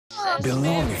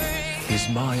Belonging is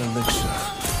my elixir.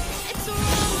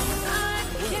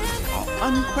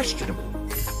 Unquestionable.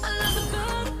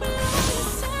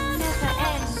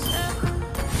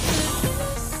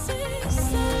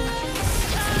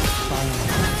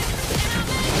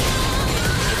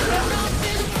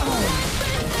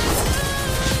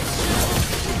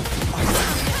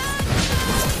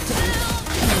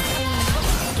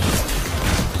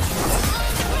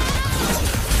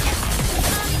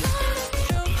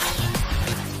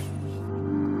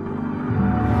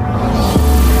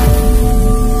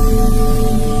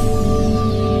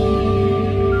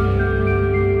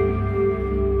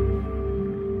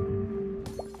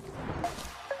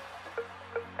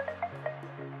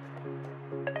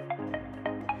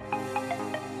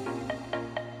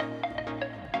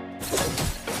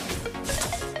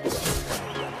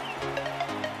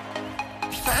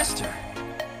 Faster,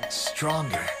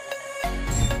 stronger.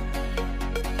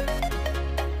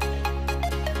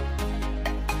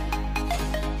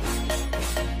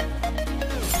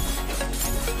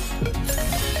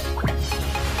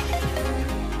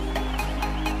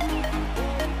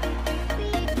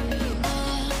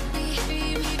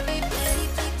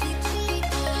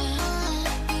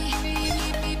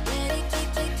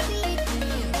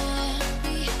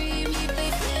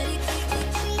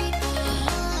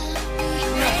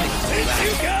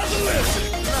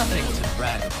 Nothing to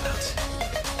brag about.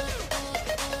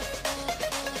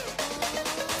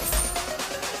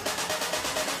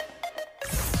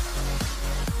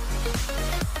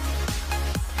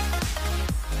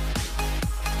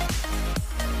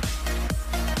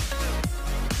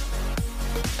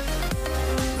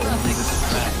 Nothing to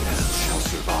brag about. Shall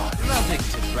survive. Nothing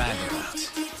to brag about.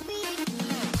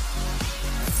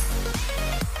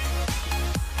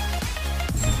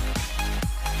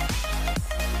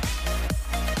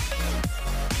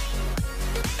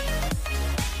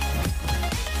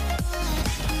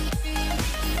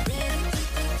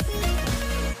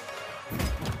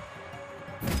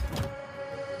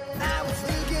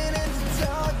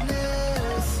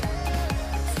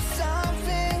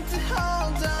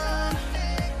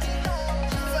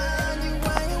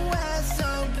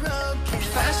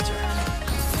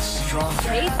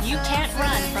 You can't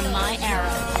run from my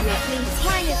arrow. Let me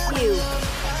harness you.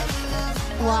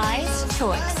 Wise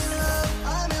choice.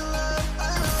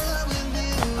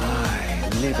 I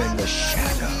live in the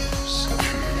shadows.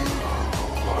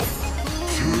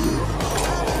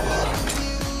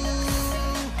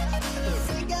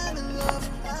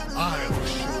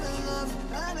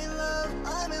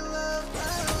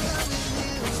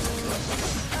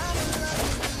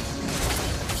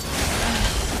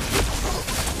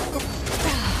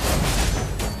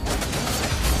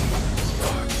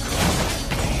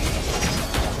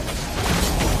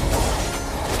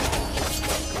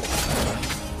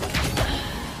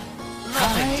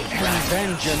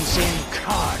 Vengeance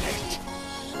incarnate.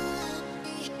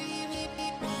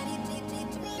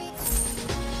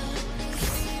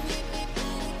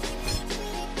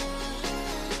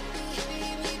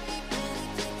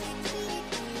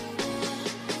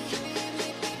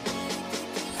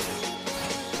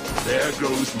 There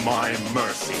goes my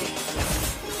mercy.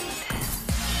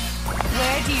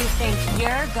 Where do you think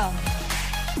you're going?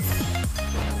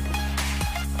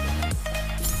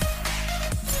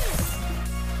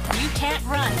 You can't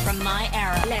run from my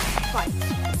arrow. Let's fight,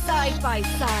 side by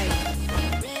side.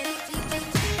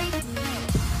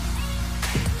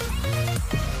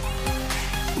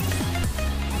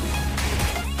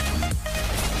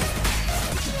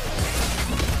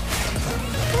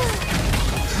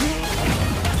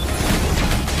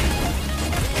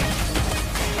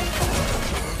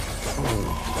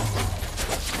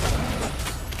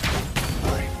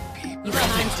 You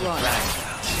can't run.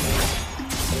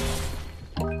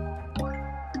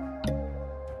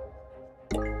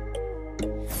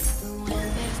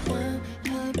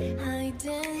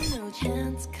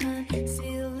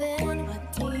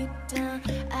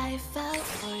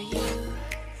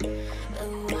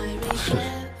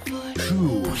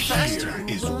 True faster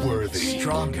is worthy.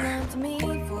 Stronger.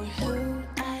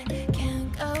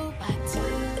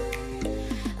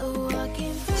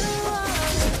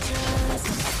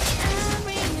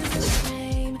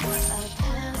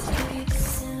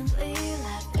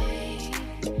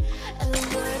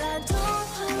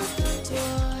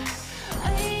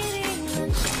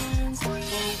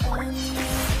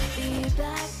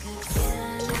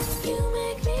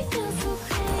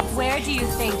 Where do you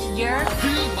think you're?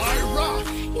 Feel my rock.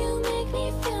 You make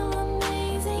me feel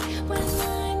amazing when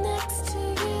I'm next to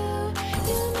you.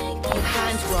 You make me You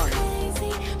can't run.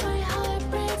 crazy. My heart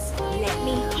breaks for Let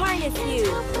me harness you.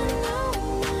 you.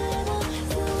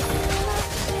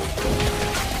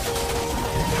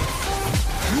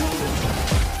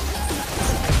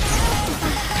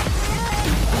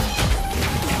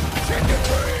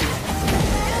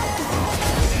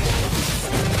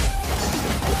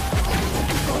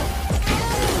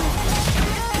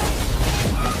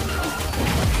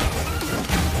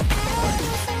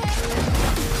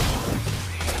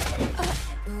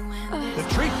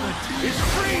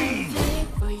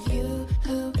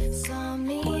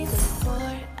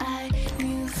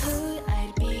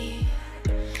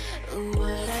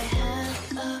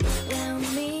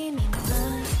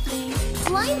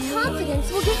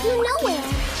 confidence will get you nowhere.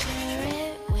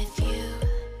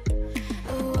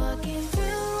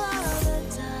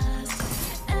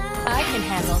 I can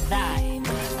handle that.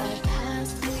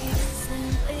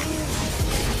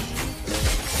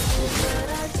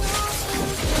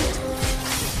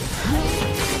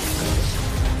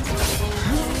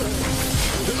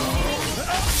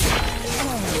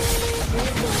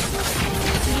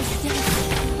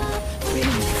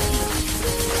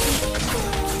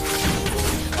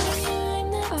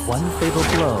 One fatal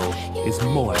blow is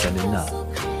more than enough.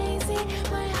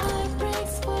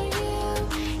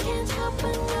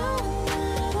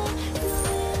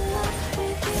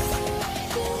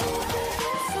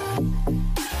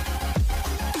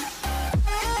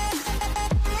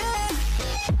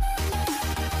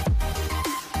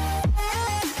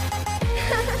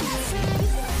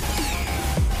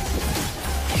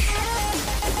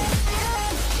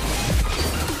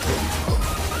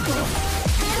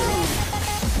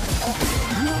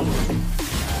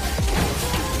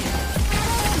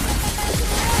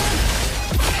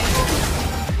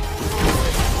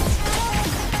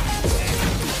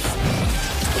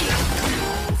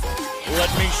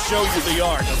 Let me show you the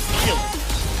art of killing.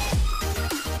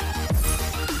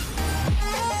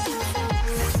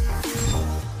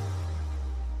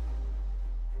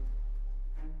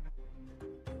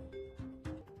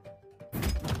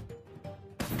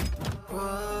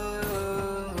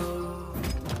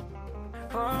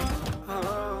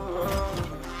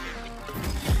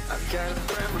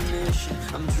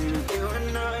 I'm dreaming you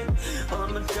and I. All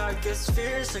my darkest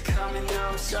fears are coming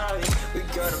outside. We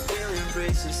got a billion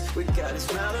races, we got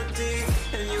this melody,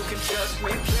 and you can trust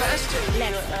me. Faster,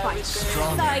 Let's fight.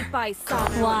 Side by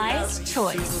side. Wise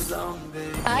choice.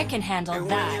 I can handle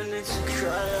that.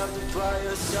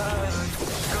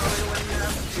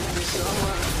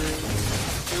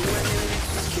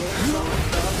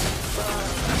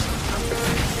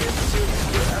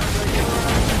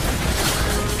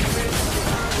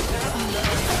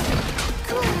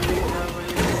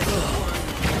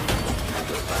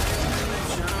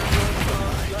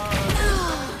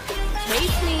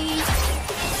 Chase me.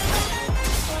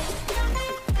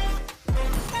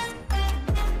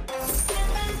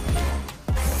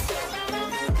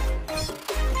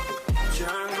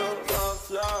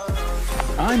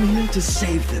 I'm here to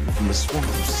save them from the swarm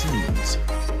of sins.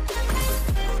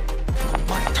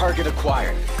 Target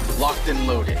acquired. Locked and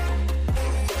loaded.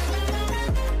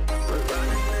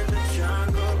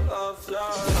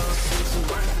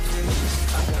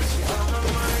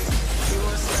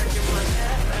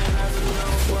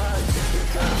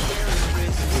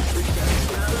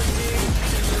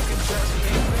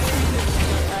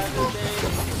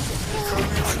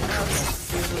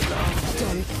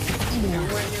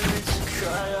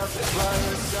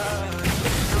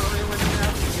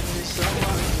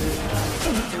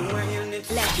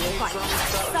 Let's fight.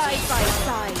 Side by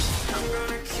side. I'm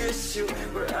gonna kiss you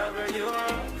wherever you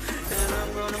are, and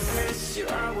I'm gonna miss you. I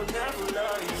will never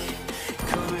lie.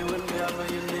 Call me whenever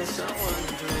you need someone.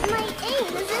 My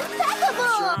aim is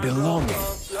impeccable. Belonging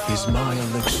is my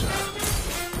elixir.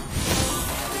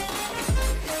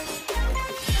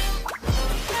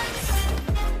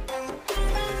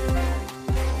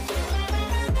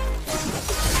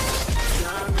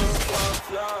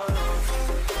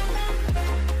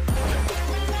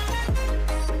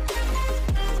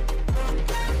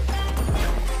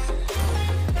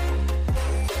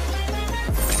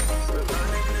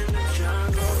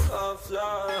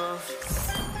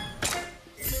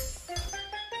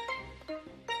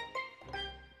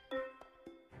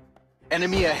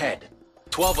 Enemy ahead.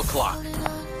 12 o'clock.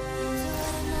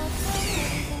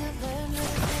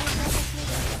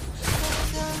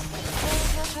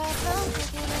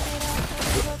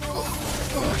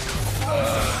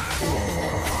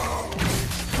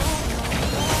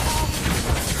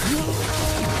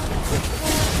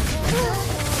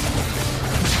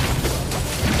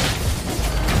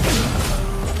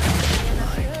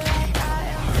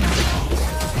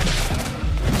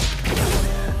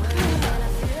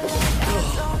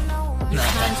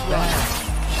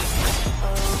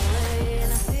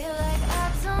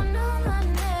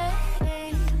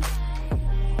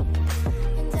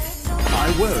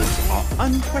 My words are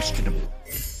unquestionable.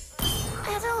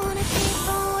 I don't wanna keep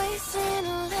on wasting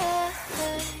all that.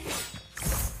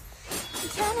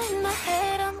 Turning my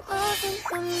head, I'm losing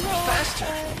the mood. Faster.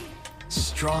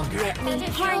 Stronger. Let me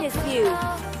harness you.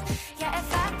 Yeah,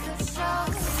 if I could show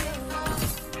you.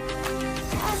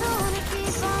 I don't wanna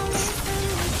keep on wasting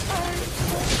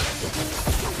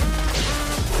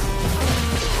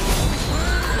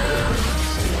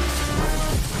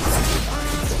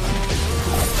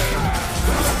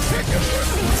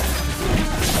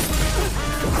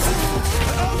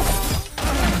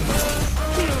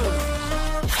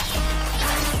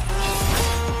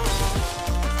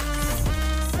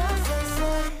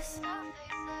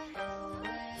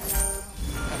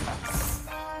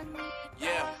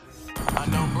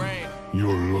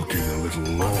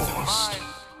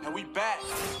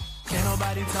Can't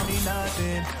nobody tell me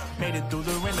nothing. Made it through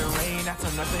the rain, that's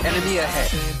nothing. Enemy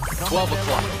ahead. 12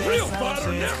 o'clock. Real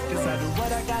fodder now. Cause I do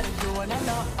what I gotta do and I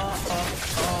know,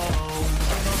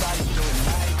 ain't nobody doing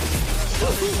like me.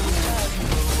 Nobody do love you,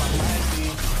 I might be.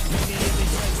 Maybe if it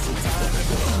takes some time to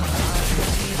go behind me,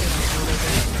 even if you live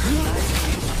in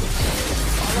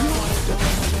all I wanna do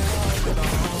is live it all with the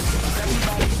homies.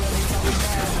 Everybody really tell me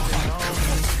that they know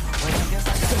me. But I guess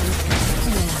I gotta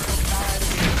be tired of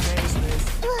being faceless.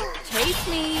 Chase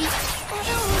me. I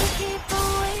don't wanna keep on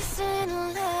wasting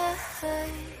life.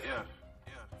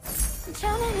 I'm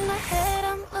drowning in my head,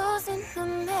 I'm losing the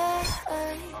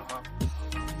mind.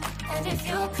 And if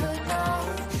you could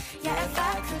know, yeah, if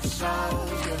I could show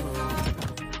you,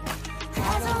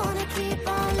 I don't wanna keep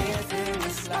on living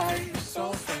this life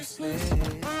so faceless.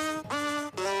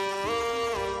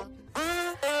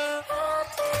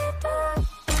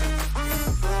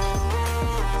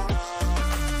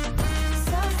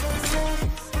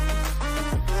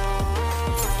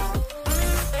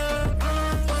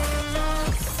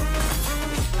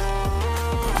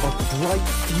 Bright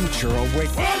future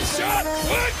awaits. One shot,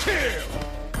 one kill!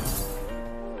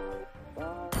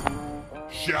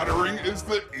 Shattering is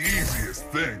the easiest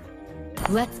thing.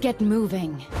 Let's get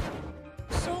moving.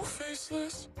 So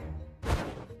faceless.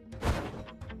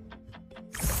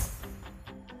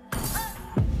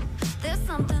 There's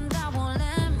something that won't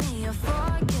let me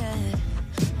forget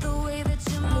the way that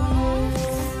you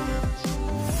move.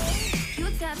 You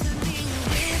tattooed me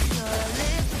with your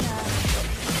lips, yeah.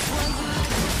 When you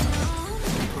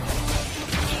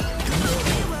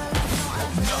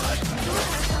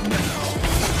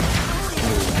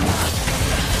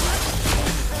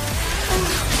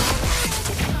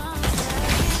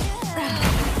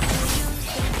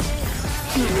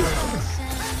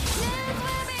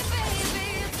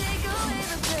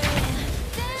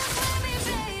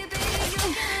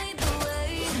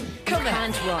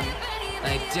Can't run.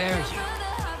 I dare you.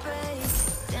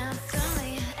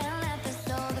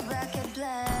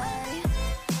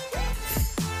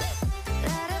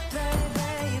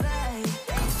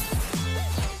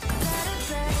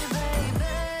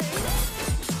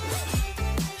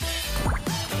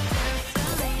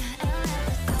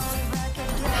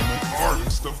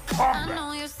 Artist of I combat.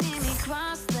 know you see me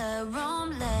cross the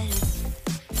room, let's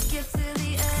get to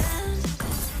the end.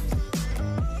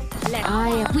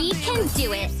 We can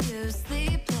do it.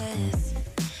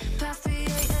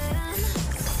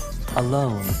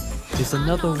 Alone is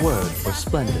another word for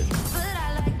splendid.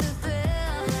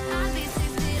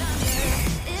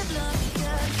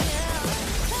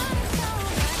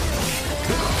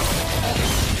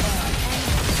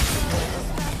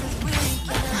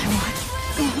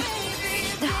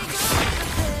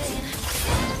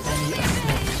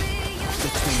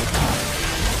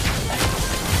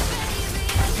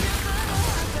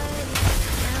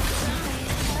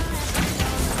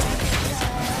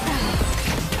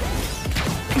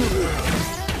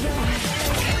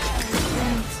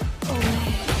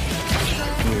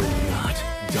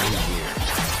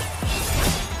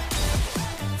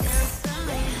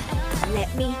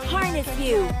 Let me harness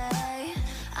you.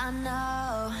 I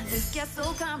know this gets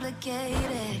so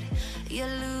complicated. You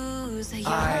lose. You're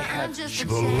just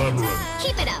a labyrinth.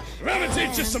 Keep it up. Let me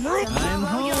teach you some rules. I'm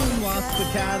home, lost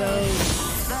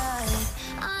pecados. But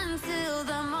until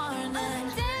the morning,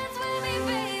 dance with me,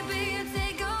 baby.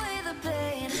 Take away the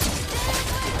pain.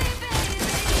 Dance with me, baby.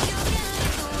 You can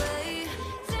look away.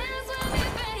 Dance with me,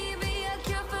 baby. A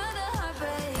cure for the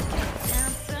heartbreak.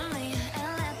 Dance to me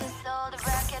and let this old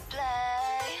record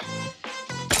play.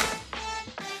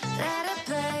 Let it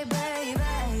play,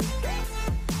 baby.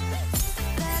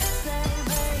 Let it play,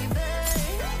 baby.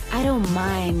 I don't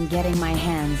mind getting my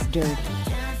hands dirty.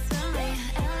 Dance to me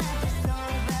and let this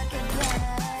old record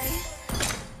play.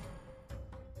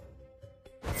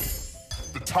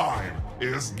 The time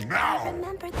is now.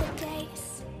 Remember the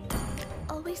days,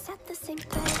 always at the same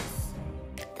place,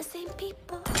 the same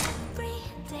people every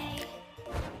day.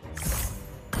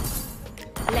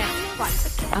 Let's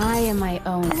fight. I am my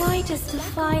own. Why does the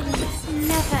violence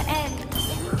never end?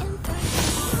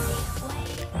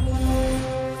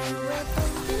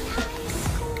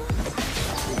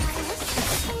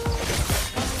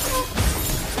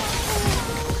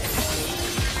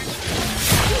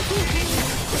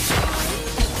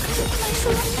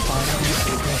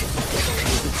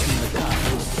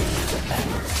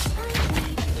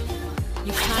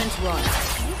 You can't run.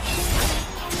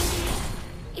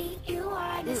 You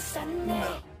are the Sunday,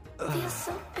 feels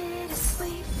so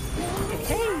bittersweet.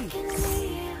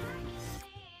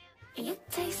 You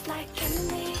taste like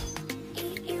candy.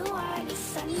 You are the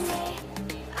Sunday,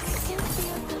 I can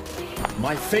feel the beat.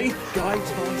 My faith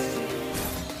guides my steps.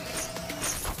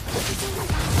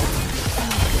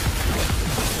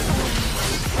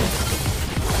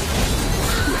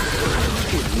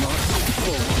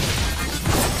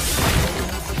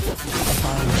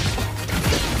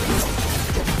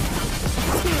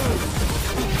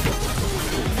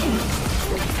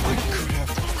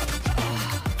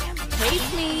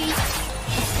 Taste me.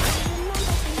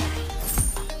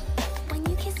 When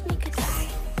you kissed me goodbye,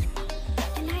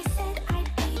 and I said I'd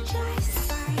be just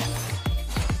fine.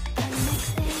 The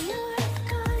next day you were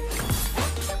gone.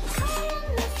 You crying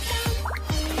the sun.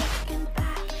 Looking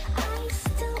back, I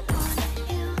still want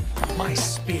you. My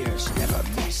spears never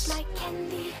miss. Like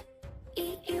candy,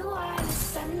 eat you on a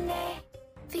Sunday.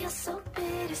 Feel so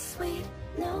bittersweet,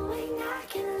 knowing I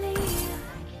can leave.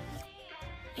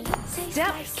 You taste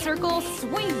Step, like circle, candy,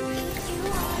 swing. eat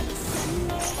you on a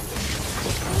Sunday.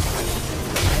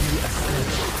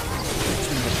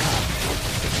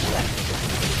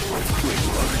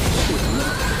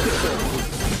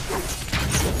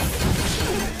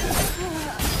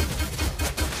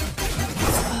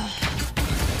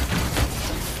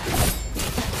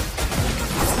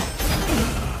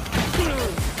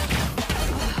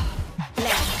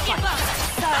 Let's fight.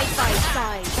 Side by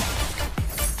side.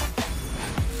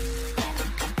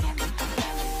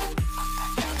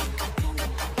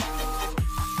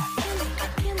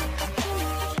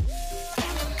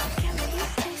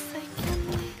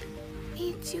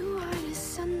 Eat you on a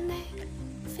Sunday.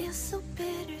 Feel so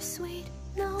bittersweet,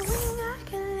 knowing I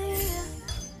can live.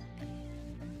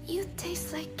 You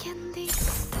taste like candy.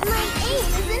 My aim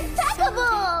is impeccable!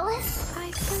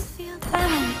 I can feel the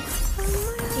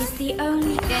Balance is the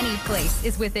only any place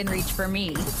is within reach for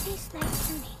me. taste like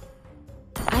candy.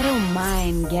 I don't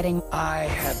mind getting I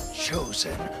have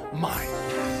chosen my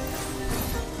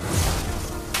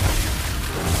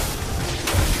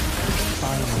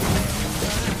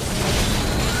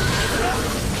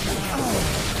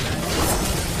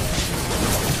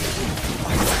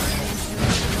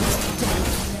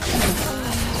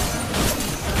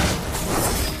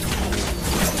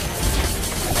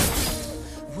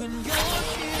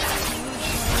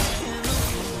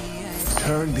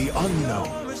Turn the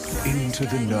unknown into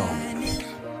the known.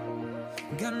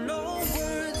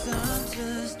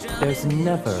 There's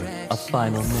never a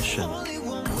final mission.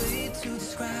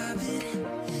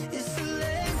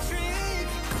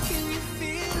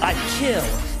 I kill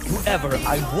whoever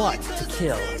I want to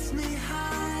kill.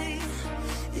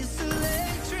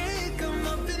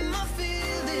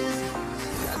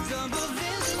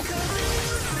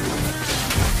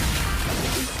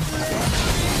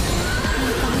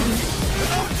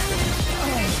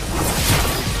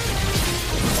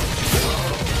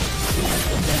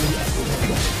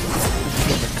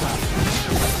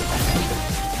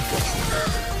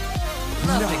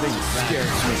 Nothing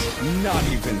scares me, not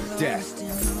even death.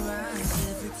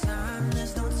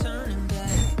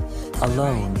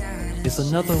 Alone is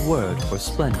another word for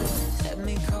splendid.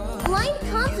 Blind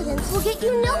confidence will get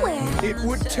you nowhere. It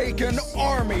would take an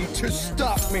army to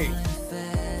stop me.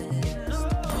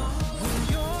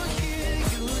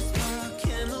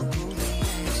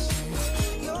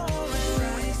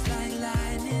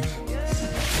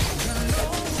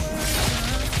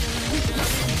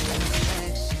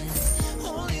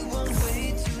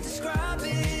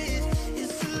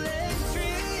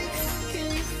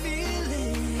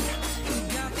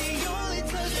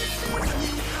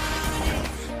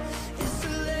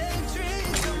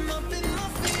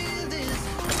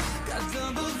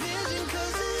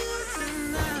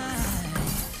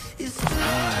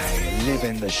 Live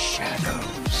in the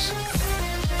shadows.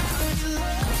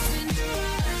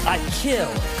 I kill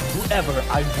whoever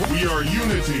I want. We are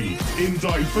unity in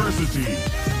diversity.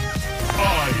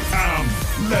 I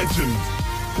am legend.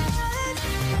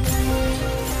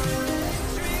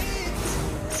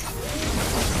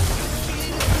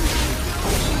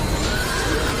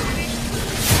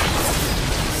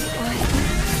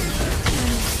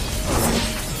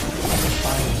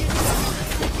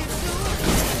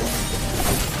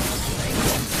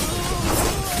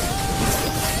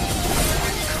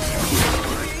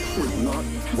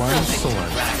 One sword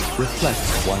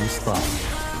reflects one's thought.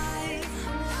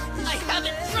 I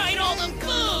haven't tried all the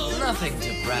food! Nothing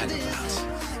to brag about.